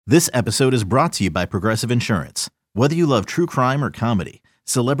This episode is brought to you by Progressive Insurance. Whether you love true crime or comedy,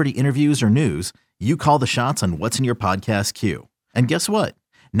 celebrity interviews or news, you call the shots on what's in your podcast queue. And guess what?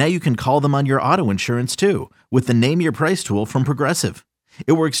 Now you can call them on your auto insurance too with the Name Your Price tool from Progressive.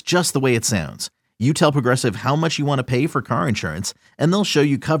 It works just the way it sounds. You tell Progressive how much you want to pay for car insurance, and they'll show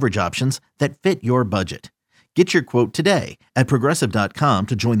you coverage options that fit your budget. Get your quote today at Progressive.com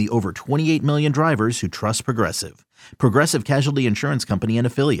to join the over 28 million drivers who trust Progressive. Progressive Casualty Insurance Company and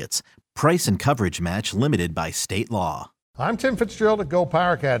Affiliates. Price and coverage match limited by state law. I'm Tim Fitzgerald at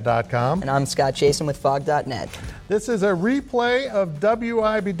GoPowerCat.com. And I'm Scott Chasen with Fog.net. This is a replay of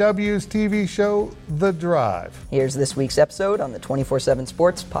WIBW's TV show, The Drive. Here's this week's episode on the 24/7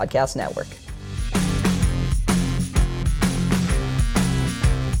 Sports Podcast Network.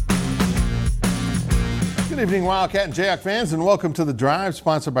 Good evening, Wildcat and Jayhawk fans, and welcome to The Drive,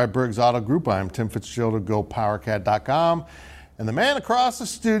 sponsored by Briggs Auto Group. I'm Tim Fitzgerald at GoPowerCat.com. And the man across the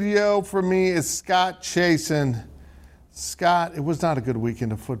studio for me is Scott Chasen. Scott, it was not a good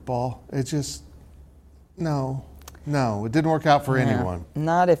weekend of football. It just, no, it didn't work out for anyone.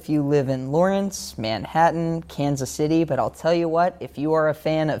 Not if you live in Lawrence, Manhattan, Kansas City, but I'll tell you what, if you are a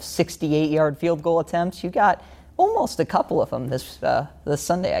fan of 68-yard field goal attempts, you got almost a couple of them this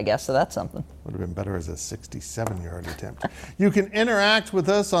Sunday, I guess, so that's something. Would have been better as a 67-yard attempt. You can interact with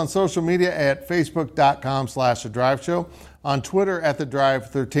us on social media at facebook.com/thedriveshow, on Twitter at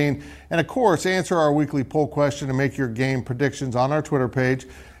thedrive13, and of course, answer our weekly poll question and make your game predictions on our Twitter page.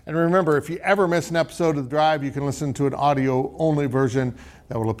 And remember, if you ever miss an episode of The Drive, you can listen to an audio-only version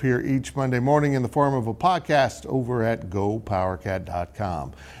that will appear each Monday morning in the form of a podcast over at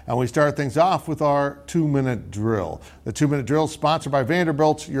GoPowerCat.com. And we start things off with our 2-minute drill. The 2-minute drill is sponsored by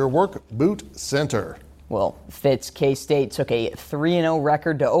Vanderbilt, your work boot center. Well, Fitz, K-State took a 3-0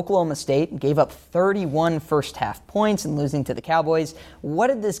 record to Oklahoma State and gave up 31 first-half points in losing to the Cowboys. What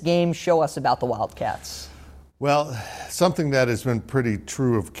did this game show us about the Wildcats? Well, something that has been pretty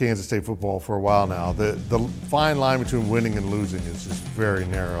true of Kansas State football for a while now. The fine line between winning and losing is just very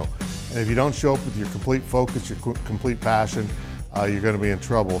narrow. And if you don't show up with your complete focus, your complete passion, you're going to be in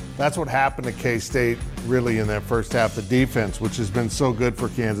trouble. That's what happened to K-State really in that first half. The defense, which has been so good for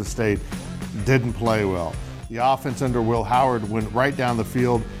Kansas State, didn't play well. The offense under Will Howard went right down the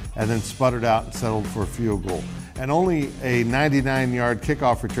field and then sputtered out and settled for a field goal. And only a 99-yard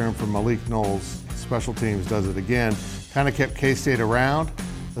kickoff return from Malik Knowles, special teams, does it again. Kind of kept K-State around,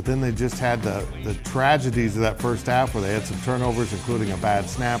 but then they just had the tragedies of that first half where they had some turnovers, including a bad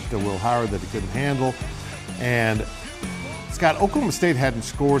snap to Will Howard that he couldn't handle. And Scott, Oklahoma State hadn't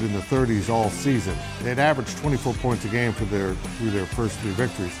scored in the 30s all season. They'd averaged 24 points a game through their first 3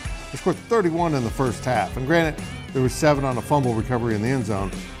 victories. They scored 31 in the first half. And granted, there was 7 on a fumble recovery in the end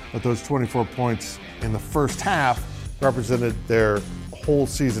zone, but those 24 points in the first half represented their whole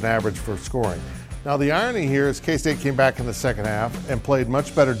season average for scoring. Now, the irony here is K-State came back in the second half and played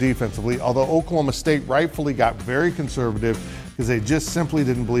much better defensively, although Oklahoma State rightfully got very conservative because they just simply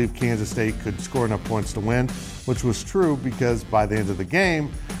didn't believe Kansas State could score enough points to win, which was true because by the end of the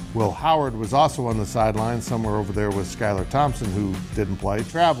game, Will Howard was also on the sideline. Somewhere over there was Skylar Thompson, who didn't play,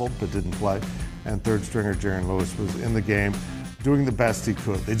 traveled but didn't play, and third stringer Jaron Lewis was in the game doing the best he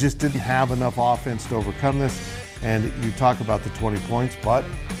could. They just didn't have enough offense to overcome this, and you talk about the 20 points, but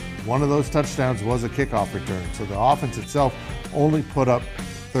one of those touchdowns was a kickoff return. So the offense itself only put up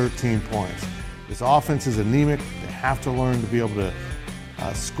 13 points. This offense is anemic. They have to learn to be able to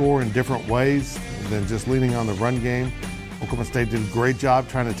score in different ways than just leaning on the run game. Oklahoma State did a great job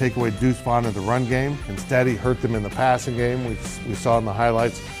trying to take away Deuce Vaughn in the run game. Instead, he hurt them in the passing game. We saw in the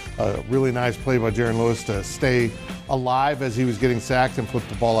highlights a really nice play by Jaron Lewis to stay alive as he was getting sacked and flip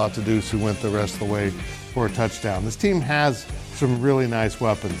the ball out to Deuce, who went the rest of the way for a touchdown. This team has some really nice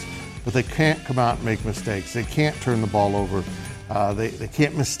weapons, but they can't come out and make mistakes. They can't turn the ball over. They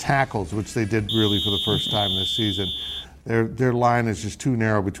can't miss tackles, which they did really for the first time this season. Their line is just too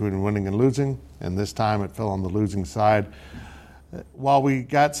narrow between winning and losing, and this time it fell on the losing side. While we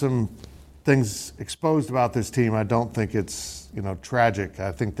got some things exposed about this team, I don't think it's tragic.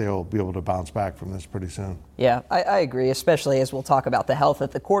 I think they'll be able to bounce back from this pretty soon. Yeah, I agree, especially as we'll talk about the health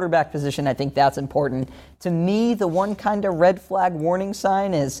at the quarterback position. I think that's important. To me, the one kind of red flag warning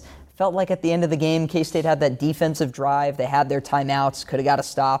sign is felt like at the end of the game, K-State had that defensive drive. They had their timeouts, could have got a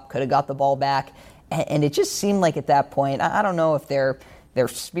stop, could have got the ball back. And it just seemed like at that point, I don't know if their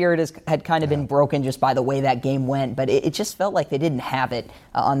spirit had kind of been broken just by the way that game went, but it just felt like they didn't have it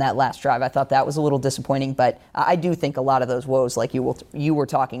on that last drive. I thought that was a little disappointing, but I do think a lot of those woes, like you were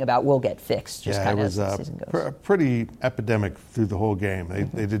talking about, will get fixed just kind of as the season goes. Pretty epidemic through the whole game.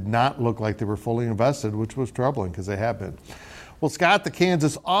 They did not look like they were fully invested, which was troubling because they have been. Well, Scott, the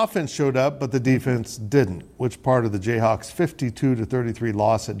Kansas offense showed up, but the defense didn't. Which part of the Jayhawks' 52-33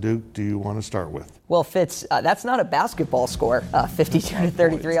 loss at Duke do you want to start with? Well, Fitz, that's not a basketball score,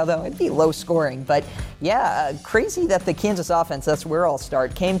 52-33, although it'd be low scoring. But yeah, crazy that the Kansas offense, that's where I'll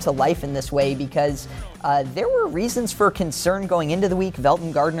start, came to life in this way because there were reasons for concern going into the week.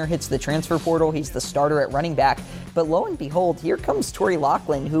 Velton Gardner hits the transfer portal. He's the starter at running back. But lo and behold, here comes Torrey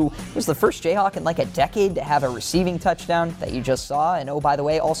Loughlin, who was the first Jayhawk in like a decade to have a receiving touchdown that you just saw. And oh, by the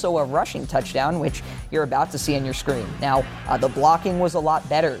way, also a rushing touchdown, which you're about to see on your screen. Now, the blocking was a lot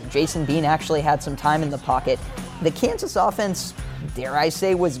better. Jason Bean actually had some time in the pocket. The Kansas offense, dare I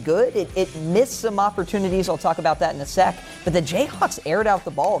say, was good. It missed some opportunities. I'll talk about that in a sec. But the Jayhawks aired out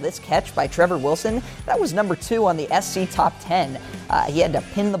the ball. This catch by Trevor Wilson, that was number 2 on the SC Top 10. He had to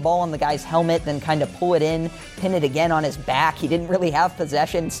pin the ball on the guy's helmet, then kind of pull it in, pin it again on his back. He didn't really have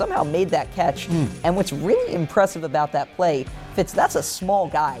possession, somehow made that catch. And what's really impressive about that play, Fitz, that's a small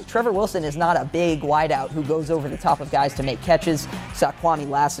guy. Trevor Wilson is not a big wideout who goes over the top of guys to make catches. Saw Kwame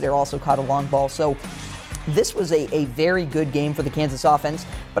Lassiter also caught a long ball. So this was a very good game for the Kansas offense,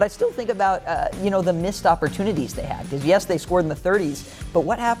 but I still think about, the missed opportunities they had. Because, yes, they scored in the 30s, but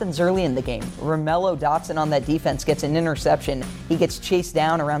what happens early in the game? Romello Dotson on that defense gets an interception. He gets chased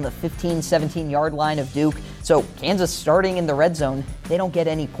down around the 15, 17-yard line of Duke. So Kansas starting in the red zone, they don't get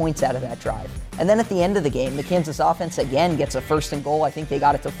any points out of that drive. And then at the end of the game, the Kansas offense again gets a 1st and goal. I think they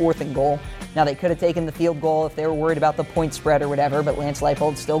got it to 4th and goal. Now, they could have taken the field goal if they were worried about the point spread or whatever, but Lance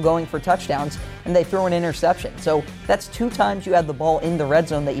Leipold's still going for touchdowns, and they throw an interception. So that's 2 times you had the ball in the red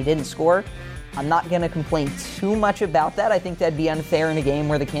zone that you didn't score. I'm not going to complain too much about that. I think that'd be unfair in a game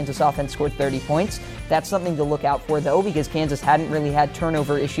where the Kansas offense scored 30 points. That's something to look out for, though, because Kansas hadn't really had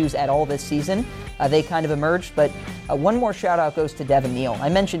turnover issues at all this season. They kind of emerged, but one more shout-out goes to Devin Neal. I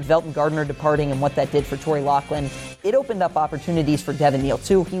mentioned Velton Gardner departing and what that did for Torrey Loughlin. It opened up opportunities for Devin Neal,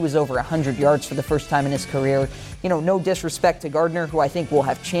 too. He was over 100 yards for the first time in his career. No disrespect to Gardner, who I think will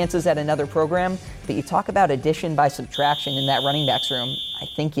have chances at another program, but you talk about addition by subtraction in that running backs room. I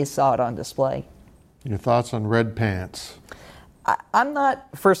think you saw it on display. Your thoughts on red pants? I'm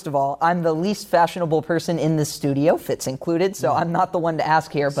not, first of all, I'm the least fashionable person in this studio, Fitz included, so I'm not the one to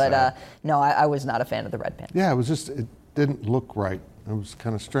ask here, but no, I was not a fan of the red pants. Yeah, it didn't look right. It was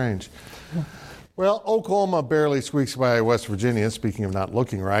kind of strange. Well, Oklahoma barely squeaks by West Virginia, speaking of not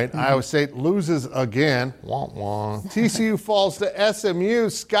looking right. Iowa State loses again. Wah, wah. TCU falls to SMU.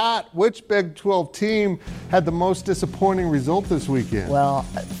 Scott, which Big 12 team had the most disappointing result this weekend? Well,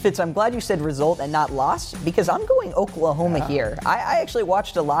 Fitz, I'm glad you said result and not loss, because I'm going Oklahoma here. I actually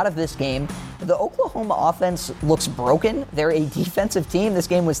watched a lot of this game. The Oklahoma offense looks broken. They're a defensive team. This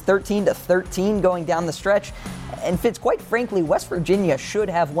game was 13-13 going down the stretch. And Fitz, quite frankly, West Virginia should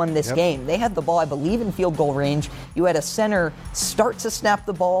have won this game. They had the ball, I believe, in field goal range. You had a center start to snap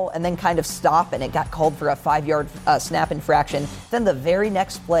the ball and then kind of stop, and it got called for a 5-yard snap infraction. Then the very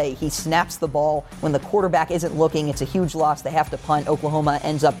next play, he snaps the ball when the quarterback isn't looking. It's a huge loss. They have to punt. Oklahoma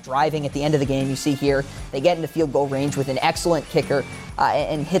ends up driving at the end of the game. You see here, they get into field goal range with an excellent kicker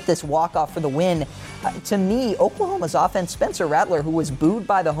and hit this walk-off for the win. To me, Oklahoma's offense, Spencer Rattler, who was booed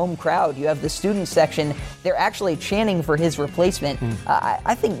by the home crowd, you have the student section, they're actually chanting for his replacement.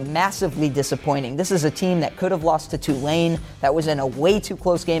 I think massively disappointing. This is a team that could have lost to Tulane, that was in a way too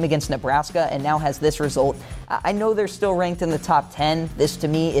close game against Nebraska, and now has this result. I know they're still ranked in the top 10. This, to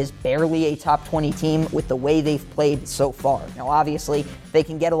me, is barely a top 20 team with the way they've played so far. Now, obviously, they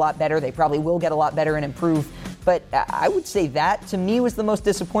can get a lot better. They probably will get a lot better and improve. But I would say that, to me, was the most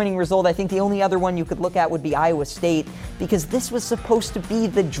disappointing result. I think the only other one you could look at would be Iowa State, because this was supposed to be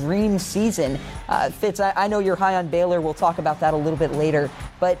the dream season. Fitz, I know you're high on Baylor. We'll talk about that a little bit later.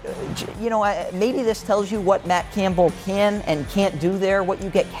 But, maybe this tells you what Matt Campbell can and can't do there, what you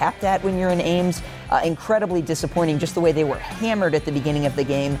get capped at when you're in Ames. Incredibly disappointing, just the way they were hammered at the beginning of the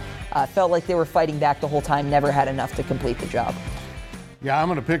game. Felt like they were fighting back the whole time, never had enough to complete the job. Yeah, I'm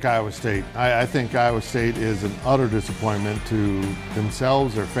going to pick Iowa State. I think Iowa State is an utter disappointment to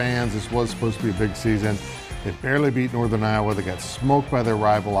themselves, their fans. This was supposed to be a big season. They barely beat Northern Iowa. They got smoked by their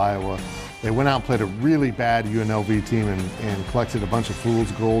rival, Iowa. They went out and played a really bad UNLV team and collected a bunch of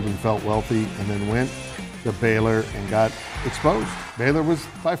fool's gold and felt wealthy, and then went to Baylor and got exposed. Baylor was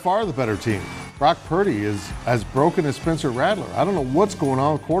by far the better team. Brock Purdy is as broken as Spencer Rattler. I don't know what's going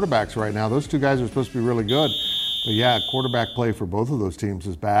on with quarterbacks right now. Those two guys are supposed to be really good. But yeah, quarterback play for both of those teams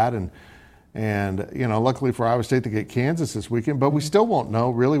is bad, and luckily for Iowa State, they get Kansas this weekend. But we still won't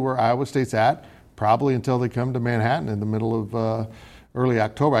know really where Iowa State's at, probably until they come to Manhattan in the middle of early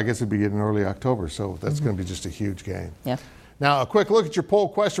October. I guess it'd be in early October, so that's going to be just a huge game. Yeah. Now, a quick look at your poll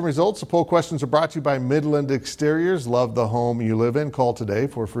question results. The poll questions are brought to you by Midland Exteriors. Love the home you live in. Call today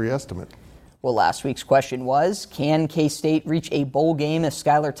for a free estimate. Well, last week's question was, can K-State reach a bowl game if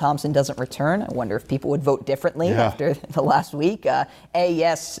Skylar Thompson doesn't return? I wonder if people would vote differently after the last week. A,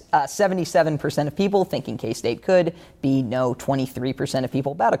 yes, 77% of people thinking K-State could. B, no, 23% of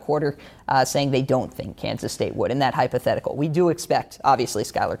people, about a quarter, saying they don't think Kansas State would. In that hypothetical, we do expect, obviously,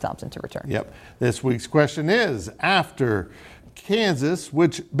 Skylar Thompson to return. Yep. This week's question is, after Kansas,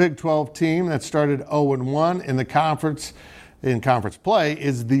 which Big 12 team that started 0-1 in conference play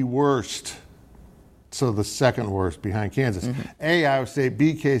is the worst? So the second worst behind Kansas. A, Iowa State,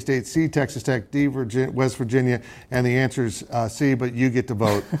 B, K-State, C, Texas Tech, D, West Virginia, and the answer's C, but you get to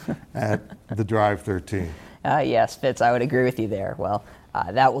vote at the Drive 13. Yes, Fitz, I would agree with you there. Well,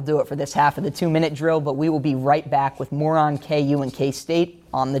 that will do it for this half of the 2-minute drill, but we will be right back with more on KU and K-State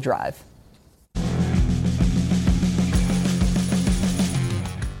on The Drive.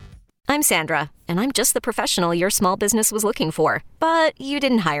 I'm Sandra, and I'm just the professional your small business was looking for. But you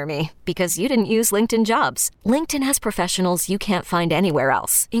didn't hire me because you didn't use LinkedIn Jobs. LinkedIn has professionals you can't find anywhere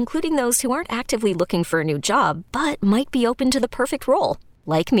else, including those who aren't actively looking for a new job, but might be open to the perfect role,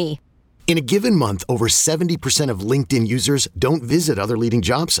 like me. In a given month, over 70% of LinkedIn users don't visit other leading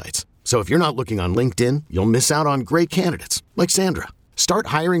job sites. So if you're not looking on LinkedIn, you'll miss out on great candidates, like Sandra. Start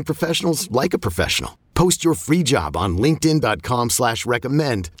hiring professionals like a professional. Post your free job on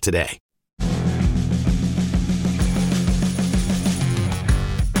linkedin.com/recommend today.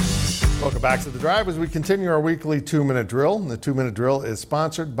 Welcome back to The Drive as we continue our weekly 2-minute drill. The 2-minute drill is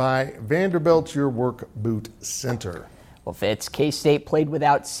sponsored by Vanderbilt, your work boot center. Well, Fitz, K-State played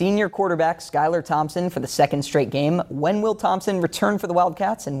without senior quarterback Skylar Thompson for the second straight game. When will Thompson return for the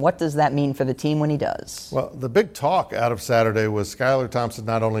Wildcats, and what does that mean for the team when he does? Well, the big talk out of Saturday was Skylar Thompson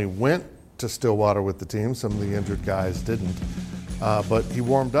not only went to Stillwater with the team, some of the injured guys didn't, but he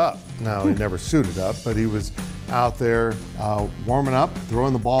warmed up. Now, he never suited up, but he was out there warming up,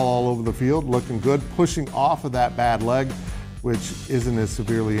 throwing the ball all over the field, looking good, pushing off of that bad leg, which isn't as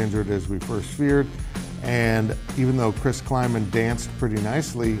severely injured as we first feared. And even though Chris Klieman danced pretty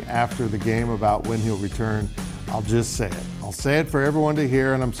nicely after the game about when he'll return, I'll just say it. I'll say it for everyone to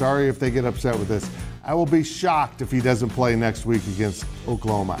hear, and I'm sorry if they get upset with this. I will be shocked if he doesn't play next week against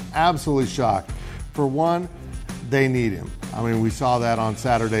Oklahoma. Absolutely shocked. For one, they need him. I mean, we saw that on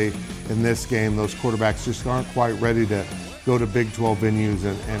Saturday in this game. Those quarterbacks just aren't quite ready to go to Big 12 venues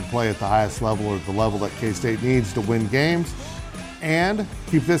and play at the highest level or the level that K-State needs to win games. And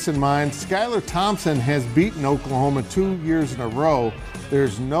keep this in mind, Skylar Thompson has beaten Oklahoma 2 years in a row.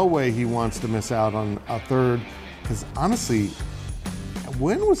 There's no way he wants to miss out on a third, because honestly,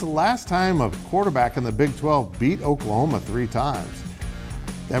 when was the last time a quarterback in the Big 12 beat Oklahoma 3 times?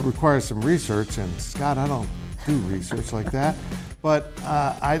 That requires some research, and Scott, I don't do research like that. But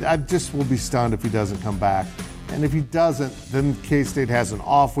I just will be stunned if he doesn't come back. And if he doesn't, then K-State has an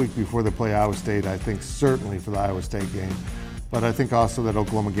off week before they play Iowa State, I think certainly for the Iowa State game. But I think also that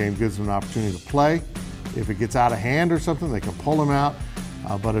Oklahoma game gives them an opportunity to play. If it gets out of hand or something, they can pull him out.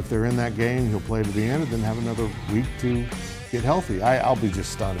 But if they're in that game, he'll play to the end and then have another week to get healthy. I'll be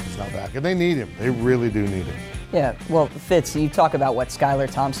just stunned if he's not back. And they need him. They really do need him. Yeah, well, Fitz, you talk about what Skylar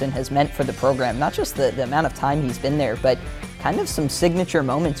Thompson has meant for the program, not just the amount of time he's been there, but kind of some signature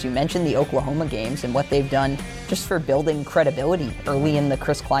moments. You mentioned the Oklahoma games and what they've done just for building credibility early in the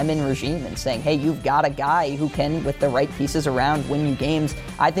Chris Klieman regime and saying, hey, you've got a guy who can, with the right pieces around, win you games.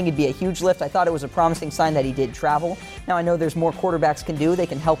 I think it'd be a huge lift. I thought it was a promising sign that he did travel. Now, I know there's more quarterbacks can do. They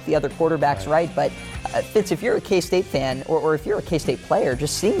can help the other quarterbacks, right? But Fitz, if you're a K-State fan or if you're a K-State player,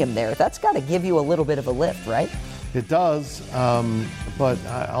 just seeing him there, that's got to give you a little bit of a lift, right? It does, but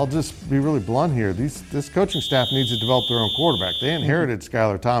I'll just be really blunt here. This coaching staff needs to develop their own quarterback. They inherited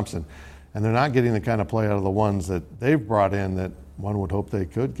Skylar Thompson, and they're not getting the kind of play out of the ones that they've brought in that one would hope they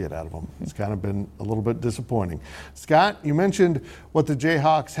could get out of them. It's kind of been a little bit disappointing. Scott, you mentioned what the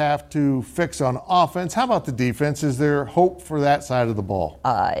Jayhawks have to fix on offense. How about the defense? Is there hope for that side of the ball?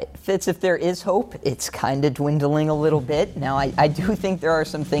 Fitz, if there is hope, it's kind of dwindling a little bit. Now, I do think there are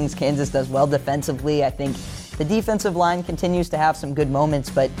some things Kansas does well defensively. I think the defensive line continues to have some good moments,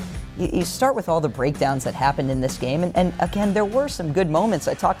 but you start with all the breakdowns that happened in this game, and again, there were some good moments.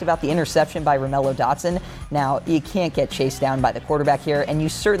 I talked about the interception by Romello Dotson. Now, you can't get chased down by the quarterback here, and you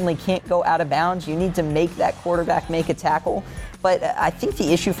certainly can't go out of bounds. You need to make that quarterback make a tackle. But I think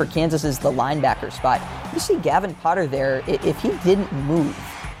the issue for Kansas is the linebacker spot. You see Gavin Potter there, if he didn't move,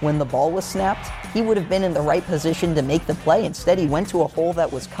 when the ball was snapped, he would have been in the right position to make the play. Instead, he went to a hole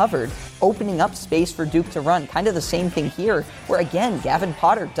that was covered, opening up space for Duke to run. Kind of the same thing here, where again, Gavin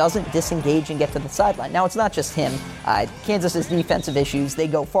Potter doesn't disengage and get to the sideline. Now, it's not just him. Kansas's defensive issues, they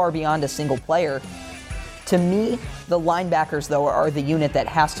go far beyond a single player. To me, the linebackers, though, are the unit that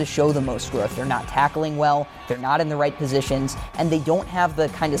has to show the most growth. They're not tackling well, they're not in the right positions, and they don't have the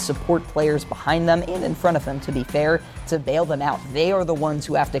kind of support players behind them and in front of them, to be fair, to bail them out. They are the ones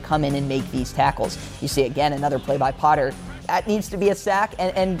who have to come in and make these tackles. You see, again, another play by Potter. That needs to be a sack,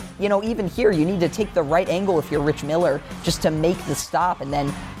 and even here, you need to take the right angle if you're Rich Miller just to make the stop, and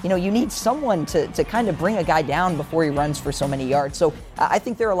then, you need someone to kind of bring a guy down before he runs for so many yards. So I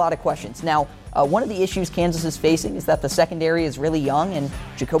think there are a lot of questions. Now, one of the issues Kansas is facing is that the secondary is really young, and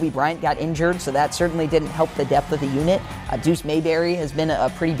Jacoby Bryant got injured, so that certainly didn't help the depth of the unit. Deuce Mayberry has been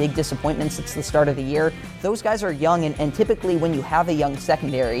a pretty big disappointment since the start of the year. Those guys are young, and typically when you have a young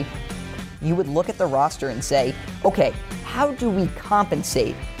secondary, you would look at the roster and say, okay, how do we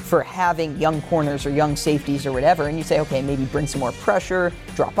compensate for having young corners or young safeties or whatever? And you say, okay, maybe bring some more pressure,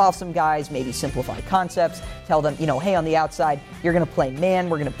 drop off some guys, maybe simplify concepts, tell them, hey, on the outside, you're going to play man,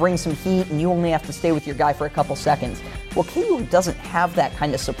 we're going to bring some heat, and you only have to stay with your guy for a couple seconds. Well, KU doesn't have that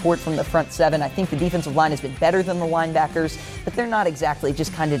kind of support from the front seven. I think the defensive line has been better than the linebackers, but they're not exactly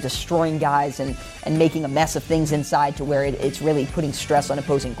just kind of destroying guys and making a mess of things inside to where it's really putting stress on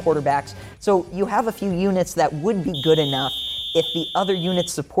opposing quarterbacks. So you have a few units that would be good enough if the other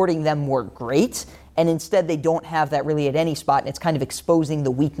units supporting them were great, and instead they don't have that really at any spot, and it's kind of exposing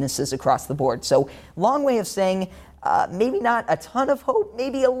the weaknesses across the board. So long way of saying maybe not a ton of hope,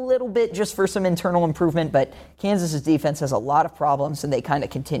 maybe a little bit just for some internal improvement, but Kansas's defense has a lot of problems, and they kind of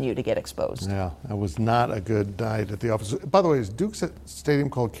continue to get exposed. Yeah, that was not a good night at the office. By the way, is Duke's Stadium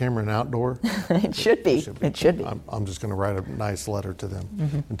called Cameron Outdoor? It should be. It should be. I'm just going to write a nice letter to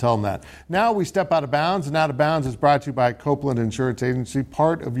them and tell them that. Now we step out of bounds, and Out of Bounds is brought to you by Copeland Insurance Agency,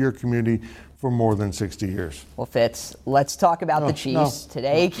 part of your community for more than 60 years. Well, Fitz, let's talk about the Chiefs.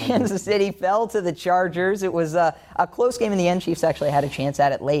 Today, Kansas City fell to the Chargers. It was a close game in the end. Chiefs actually had a chance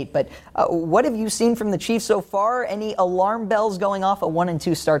at it late. But what have you seen from the Chiefs so far? Any alarm bells going off a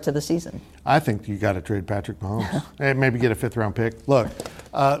 1-2 start to the season? I think you got to trade Patrick Mahomes and maybe get a fifth-round pick. Look,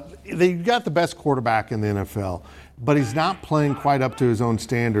 they got the best quarterback in the NFL, but he's not playing quite up to his own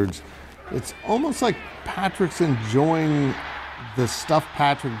standards. It's almost like Patrick's enjoying the stuff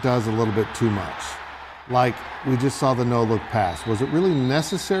Patrick does a little bit too much. Like we just saw the no-look pass. Was it really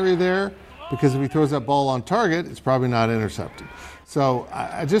necessary there? Because if he throws that ball on target, it's probably not intercepted. So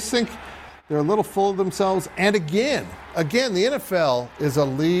I just think they're a little full of themselves. And again, the NFL is a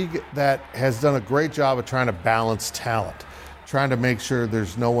league that has done a great job of trying to balance talent, trying to make sure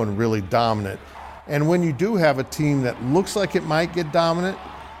there's no one really dominant. And when you do have a team that looks like it might get dominant,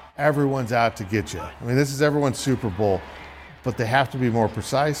 everyone's out to get you. I mean, this is everyone's Super Bowl. But they have to be more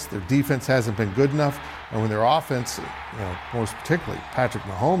precise. Their defense hasn't been good enough. And when their offense, most particularly Patrick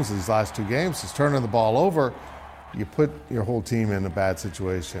Mahomes, these last two games, is turning the ball over, you put your whole team in a bad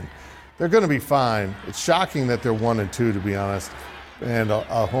situation. They're going to be fine. It's shocking that they're 1-2, to be honest, and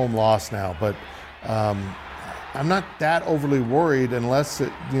a home loss now. But I'm not that overly worried unless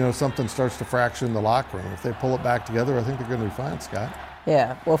something starts to fracture in the locker room. If they pull it back together, I think they're going to be fine, Scott.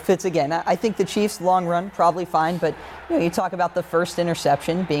 Yeah, well, Fitz, again, I think the Chiefs, long run, probably fine. But, you talk about the first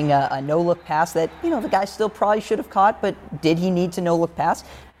interception being a no-look pass that, the guy still probably should have caught, but did he need to no-look pass?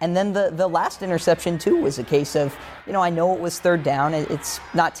 And then the last interception, too, was a case of, I know it was third down. It's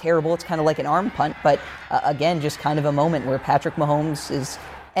not terrible. It's kind of like an arm punt. But, again, just kind of a moment where Patrick Mahomes is...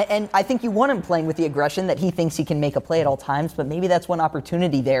 And I think you want him playing with the aggression that he thinks he can make a play at all times, but maybe that's one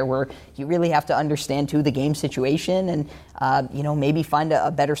opportunity there where you really have to understand, too, the game situation and, maybe find a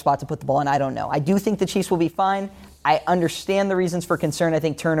better spot to put the ball in. I don't know. I do think the Chiefs will be fine. I understand the reasons for concern. I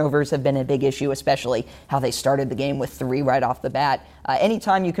think turnovers have been a big issue, especially how they started the game with 3 right off the bat.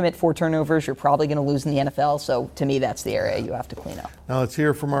 Anytime you commit 4 turnovers, you're probably going to lose in the NFL. So to me, that's the area you have to clean up. Now let's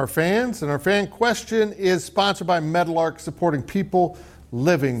hear from our fans. And our fan question is sponsored by Meadowlark, supporting people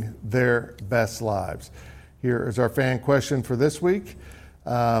living their best lives. Here is our fan question for this week.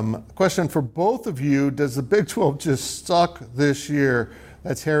 Question for both of you. Does the Big 12 just suck this year?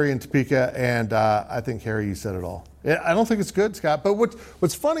 That's Harry in Topeka, and I think, Harry, you said it all. I don't think it's good, Scott. But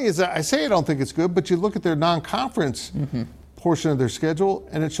what's funny is that I say I don't think it's good, but you look at their non-conference portion of their schedule,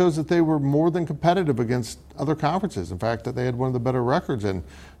 and it shows that they were more than competitive against other conferences. In fact, that they had one of the better records in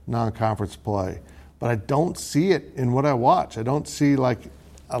non-conference play. But I don't see it in what I watch. I don't see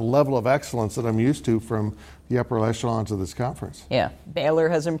a level of excellence that I'm used to from the upper echelons of this conference. Yeah, Baylor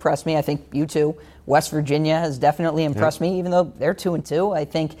has impressed me. I think you too. West Virginia has definitely impressed me, even though they're 2-2. I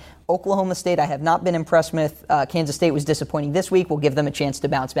think Oklahoma State I have not been impressed with. Kansas State was disappointing this week. We'll give them a chance to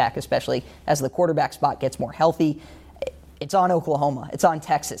bounce back, especially as the quarterback spot gets more healthy. It's on Oklahoma. It's on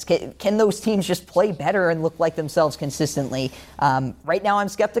Texas. Can those teams just play better and look like themselves consistently? Right now I'm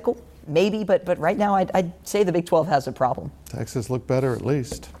skeptical, maybe, but right now I'd say the Big 12 has a problem. Texas looked better at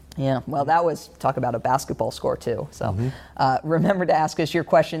least. Yeah, well, that was talk about a basketball score, too. So remember to ask us your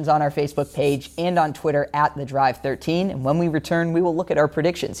questions on our Facebook page and on Twitter at The Drive 13. And when we return, we will look at our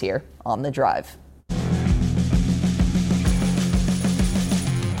predictions here on The Drive.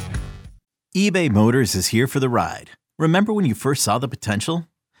 eBay Motors is here for the ride. Remember when you first saw the potential?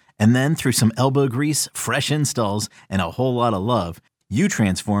 And then through some elbow grease, fresh installs, and a whole lot of love, you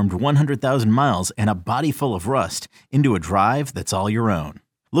transformed 100,000 miles and a body full of rust into a drive that's all your own.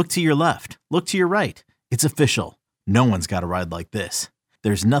 Look to your left. Look to your right. It's official. No one's got a ride like this.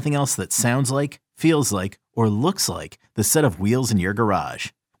 There's nothing else that sounds like, feels like, or looks like the set of wheels in your garage.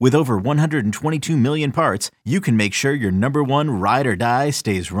 With over 122 million parts, you can make sure your number one ride or die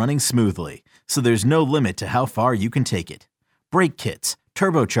stays running smoothly. So there's no limit to how far you can take it. Brake kits,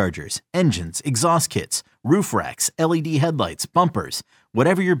 turbochargers, engines, exhaust kits, roof racks, LED headlights, bumpers.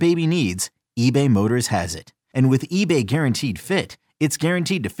 Whatever your baby needs, eBay Motors has it. And with eBay Guaranteed Fit, it's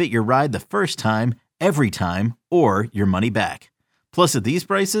guaranteed to fit your ride the first time, every time, or your money back. Plus, at these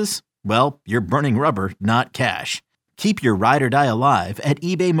prices, well, you're burning rubber, not cash. Keep your ride or die alive at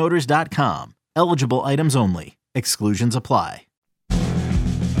ebaymotors.com. Eligible items only. Exclusions apply.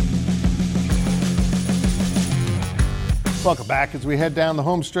 Welcome back. As we head down the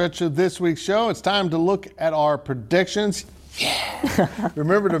home stretch of this week's show, it's time to look at our predictions. Yeah.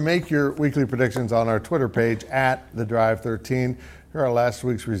 Remember to make your weekly predictions on our Twitter page at The Drive 13. Here are last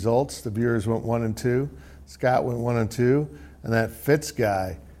week's results. The viewers went 1-2. Scott went 1-2. And that Fitz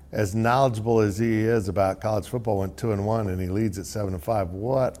guy, as knowledgeable as he is about college football, went 2-1, and he leads at 7-5.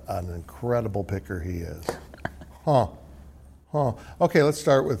 What an incredible picker he is. Okay, let's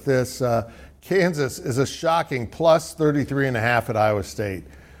start with this. Kansas is a shocking plus 33.5 at Iowa State.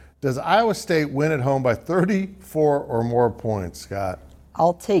 Does Iowa State win at home by 34 or more points, Scott?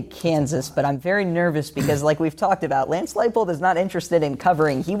 I'll take Kansas, but I'm very nervous because, like we've talked about, Lance Leipold is not interested in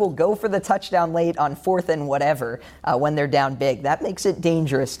covering. He will go for the touchdown late on 4th and whatever when they're down big. That makes it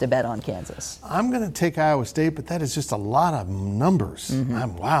dangerous to bet on Kansas. I'm going to take Iowa State, but that is just a lot of numbers.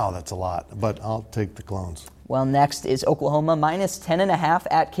 Wow, that's a lot. But I'll take the Clones. Well, next is Oklahoma minus 10.5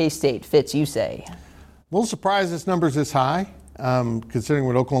 at K-State. Fitz, you say? A little surprised this number's this high, considering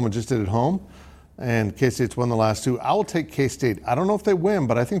what Oklahoma just did at home. And K-State's won the last two. I will take K-State. I don't know if they win,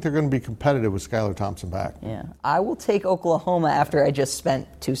 but I think they're going to be competitive with Skylar Thompson back. Yeah, I will take Oklahoma after I just spent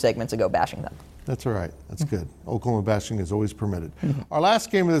 2 segments ago bashing them. That's all right. That's good. Oklahoma bashing is always permitted. Our last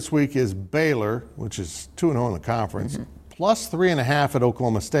game of this week is Baylor, which is 2-0 in the conference, plus 3.5 at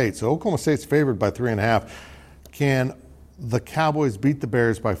Oklahoma State. So Oklahoma State's favored by 3.5. Can the Cowboys beat the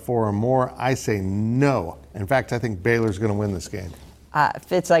Bears by 4 or more? I say no. In fact, I think Baylor's going to win this game.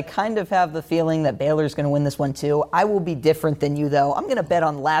 Fitz, I kind of have the feeling that Baylor's going to win this one too. I will be different than you, though. I'm going to bet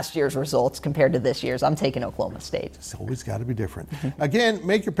on last year's results compared to this year's. I'm taking Oklahoma State. It's always got to be different. Again,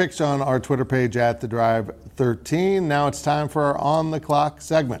 make your picks on our Twitter page at The Drive 13. Now it's time for our On the Clock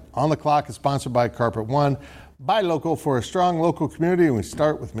segment. On the Clock is sponsored by Carpet One. Buy local for a strong local community. And we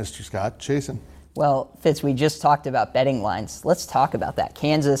start with Mr. Scott Chasen. Well, Fitz, we just talked about betting lines. Let's talk about that.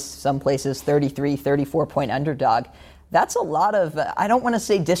 Kansas, some places 33, 34-point underdog. That's a lot of, I don't want to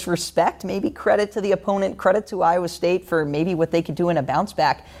say disrespect, maybe credit to the opponent, credit to Iowa State for maybe what they could do in a bounce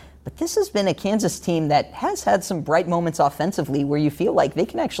back. But this has been a Kansas team that has had some bright moments offensively where you feel like they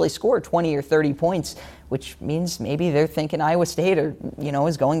can actually score 20 or 30 points, which means maybe they're thinking Iowa State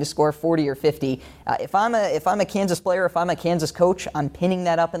is going to score 40 or 50. If I'm a Kansas player, if I'm a Kansas coach, I'm pinning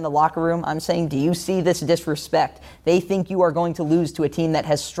that up in the locker room. I'm saying, do you see this disrespect? They think you are going to lose to a team that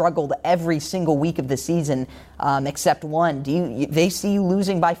has struggled every single week of the season, except one. They see you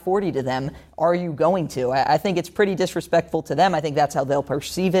losing by 40 to them. Are you going to? I think it's pretty disrespectful to them. I think that's how they'll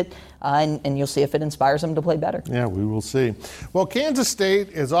perceive it, and you'll see if it inspires them to play better. Yeah, we will see. Well, Kansas State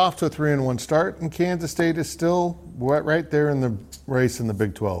is off to a 3-1 start, and Kansas State is still right there in the race in the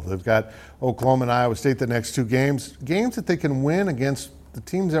Big 12. They've got Oklahoma and Iowa State the next two games that they can win against the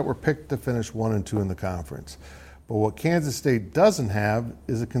teams that were picked to finish 1 and 2 in the conference. But what Kansas State doesn't have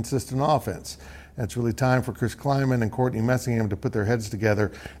is a consistent offense. And it's really time for Chris Klieman and Courtney Messingham to put their heads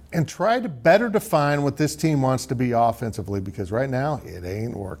together and try to better define what this team wants to be offensively, because right now it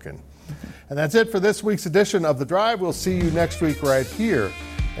ain't working. And that's it for this week's edition of The Drive. We'll see you next week right here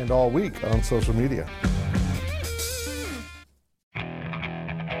and all week on social media.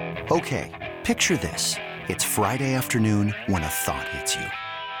 Okay, picture this. It's Friday afternoon when a thought hits you.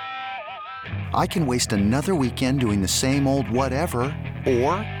 I can waste another weekend doing the same old whatever,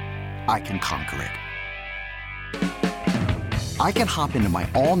 or I can conquer it. I can hop into my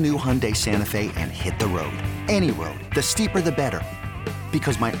all-new Hyundai Santa Fe and hit the road. Any road. The steeper the better.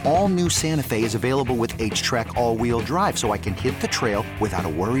 Because my all-new Santa Fe is available with H-Track all-wheel drive, so I can hit the trail without a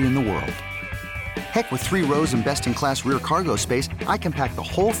worry in the world. Heck, with 3 rows and best-in-class rear cargo space, I can pack the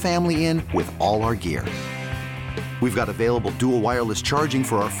whole family in with all our gear. We've got available dual wireless charging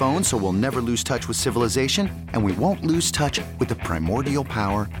for our phones, so we'll never lose touch with civilization, and we won't lose touch with the primordial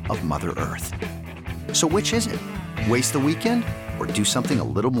power of Mother Earth. So which is it? Waste the weekend or do something a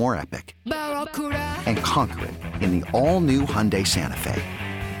little more epic? And conquer it in the all-new Hyundai Santa Fe.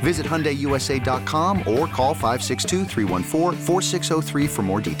 Visit HyundaiUSA.com or call 562-314-4603 for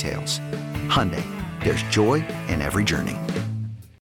more details. Hyundai, there's joy in every journey.